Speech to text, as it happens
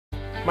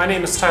My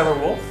name is Tyler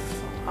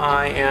Wolf.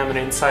 I am an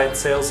inside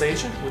sales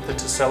agent with the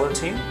Tosello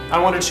Team. I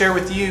wanted to share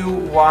with you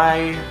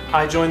why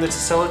I joined the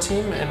Tosello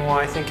Team and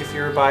why I think if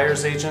you're a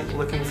buyer's agent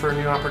looking for a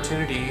new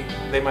opportunity,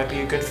 they might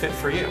be a good fit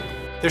for you.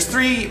 There's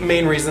three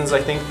main reasons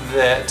I think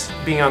that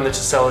being on the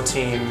Tosello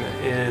Team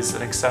is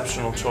an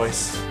exceptional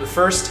choice. The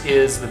first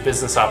is the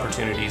business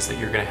opportunities that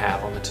you're going to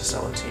have on the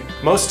Tosello Team.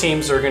 Most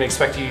teams are going to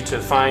expect you to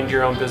find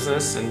your own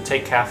business and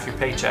take half your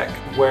paycheck,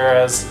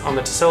 whereas on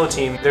the Tosello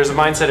Team, there's a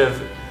mindset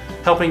of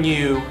helping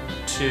you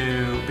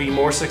to be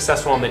more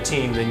successful on the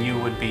team than you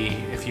would be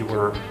if you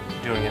were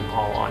doing it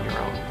all on your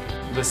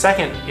own. The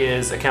second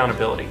is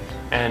accountability.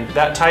 And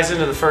that ties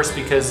into the first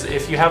because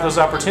if you have those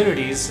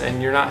opportunities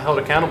and you're not held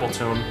accountable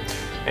to them,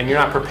 and you're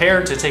not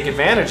prepared to take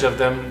advantage of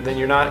them, then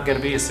you're not going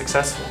to be as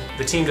successful.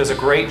 The team does a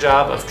great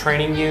job of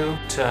training you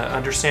to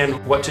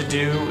understand what to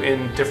do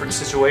in different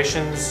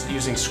situations,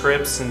 using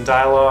scripts and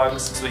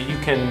dialogues so that you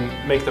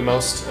can make the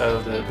most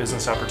of the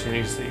business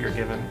opportunities that you're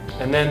given.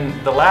 And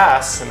then the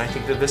last, and I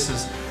think that this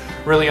is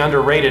really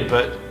underrated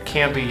but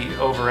can't be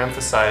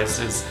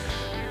overemphasized, is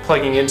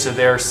plugging into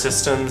their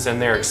systems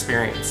and their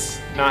experience.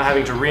 Not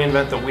having to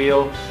reinvent the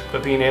wheel,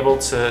 but being able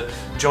to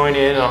join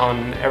in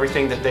on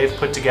everything that they've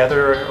put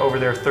together over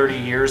their 30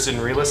 years in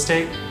real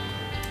estate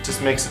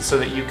just makes it so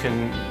that you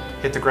can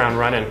hit the ground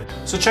running.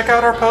 So check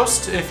out our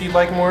post if you'd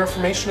like more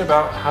information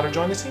about how to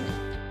join the team.